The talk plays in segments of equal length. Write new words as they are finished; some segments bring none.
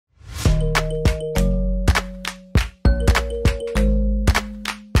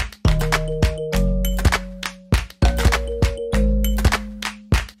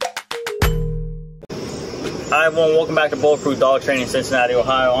Hi everyone, welcome back to Bulletproof Dog Training, Cincinnati,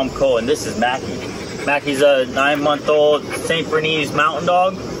 Ohio. I'm Cole and this is Mackie. Mackie's a 9-month-old St. Burnese mountain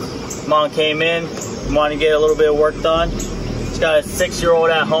dog. Mom came in, wanted to get a little bit of work done. He's got a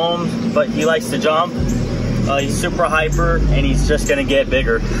 6-year-old at home, but he likes to jump. He's super hyper and he's just gonna get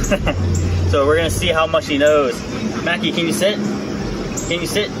bigger. So we're gonna see how much he knows. Mackie, can you sit? Can you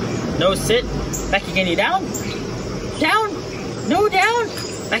sit? No, sit. Mackie, can you down? Down? No, down?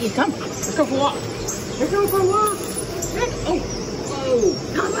 Mackie, come. Let's go for a walk. Let's go for a walk. Oh, oh.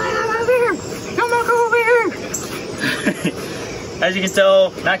 Come on, over here. As you can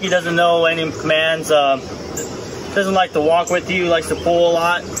tell, Mackie doesn't know any commands. Doesn't like to walk with you, likes to pull a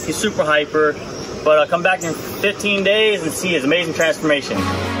lot. He's super hyper. But come back in 15 days and see his amazing transformation.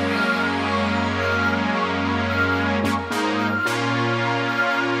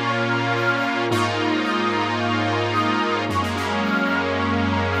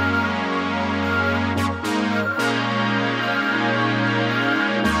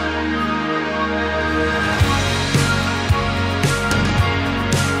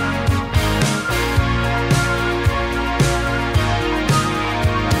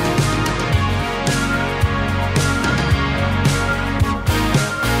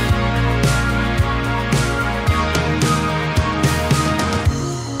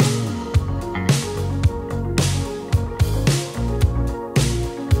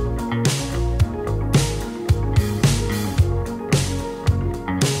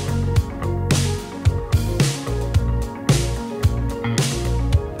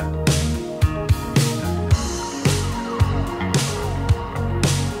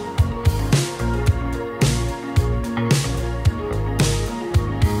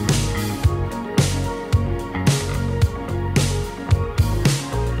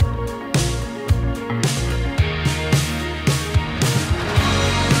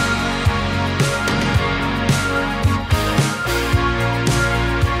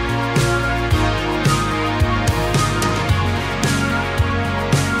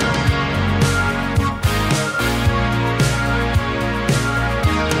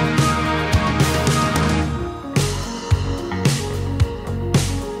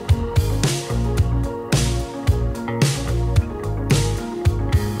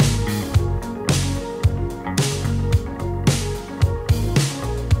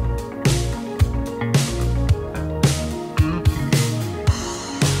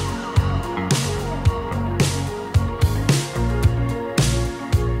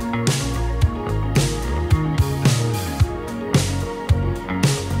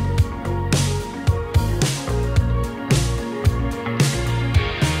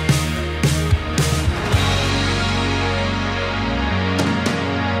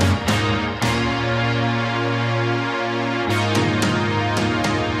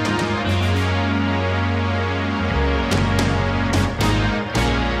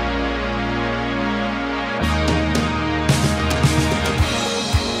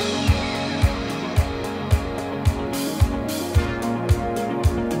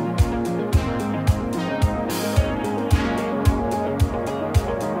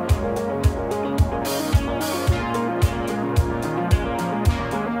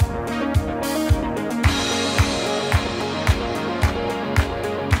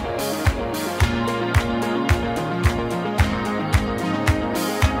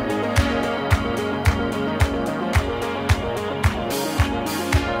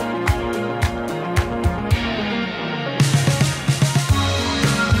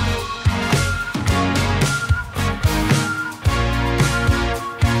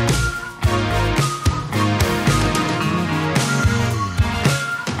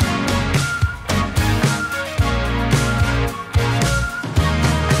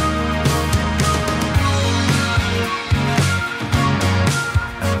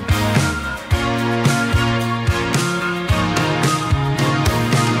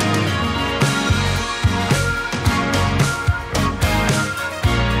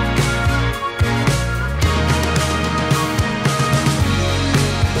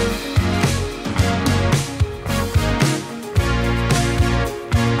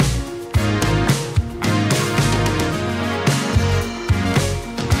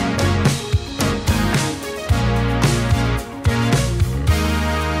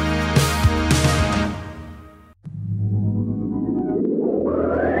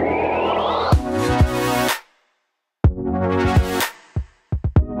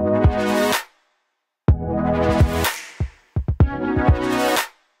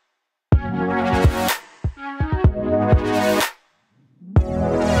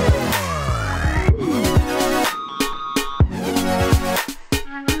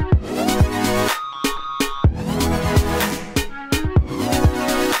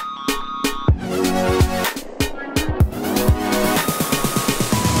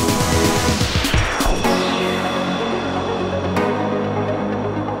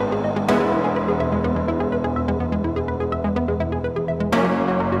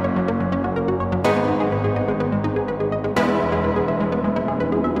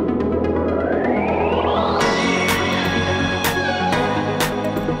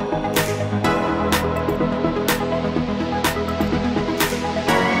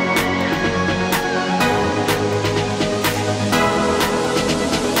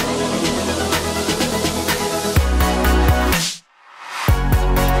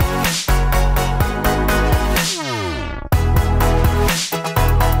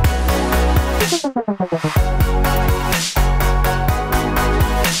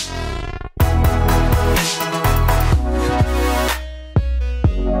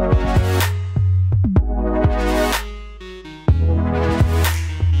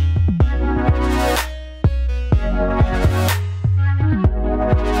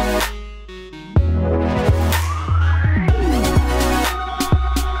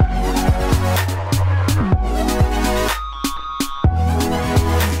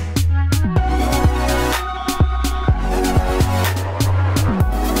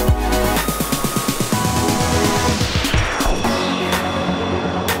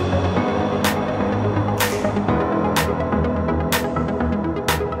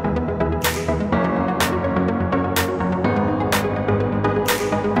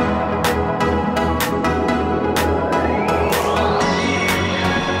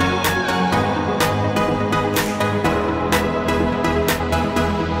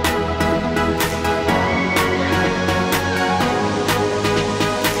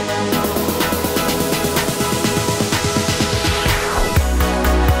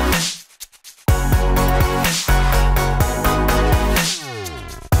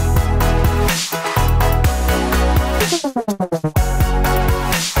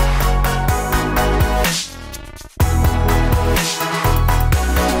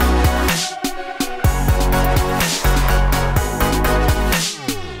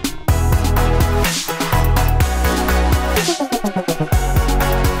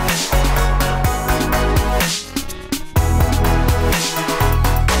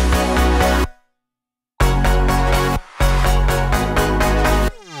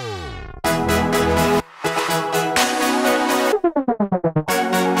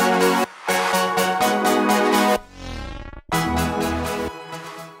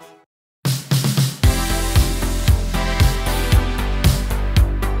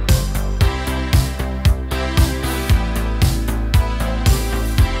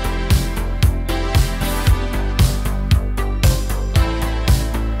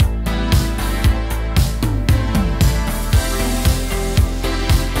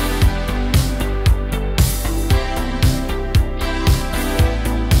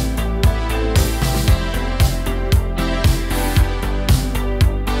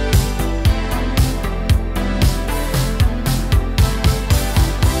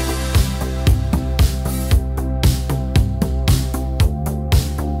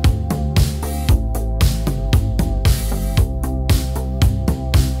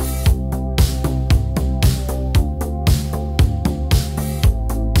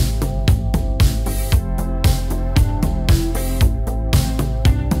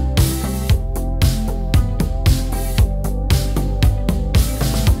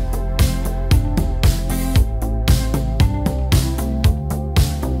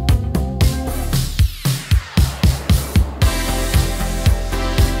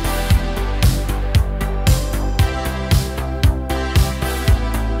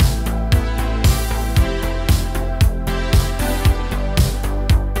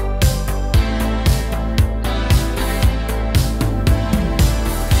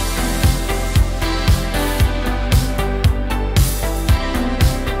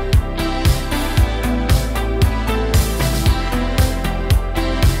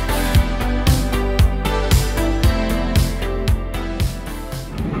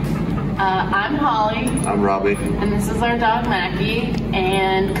 Bobby. And this is our dog, Mackie.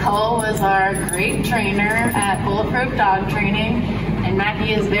 And Cole was our great trainer at Bulletproof Dog Training. And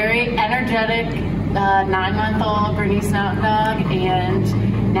Mackie is very energetic, 9-month-old Burnese mountain dog.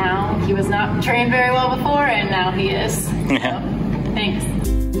 And now he was not trained very well before, and now he is. Yeah. So, thanks.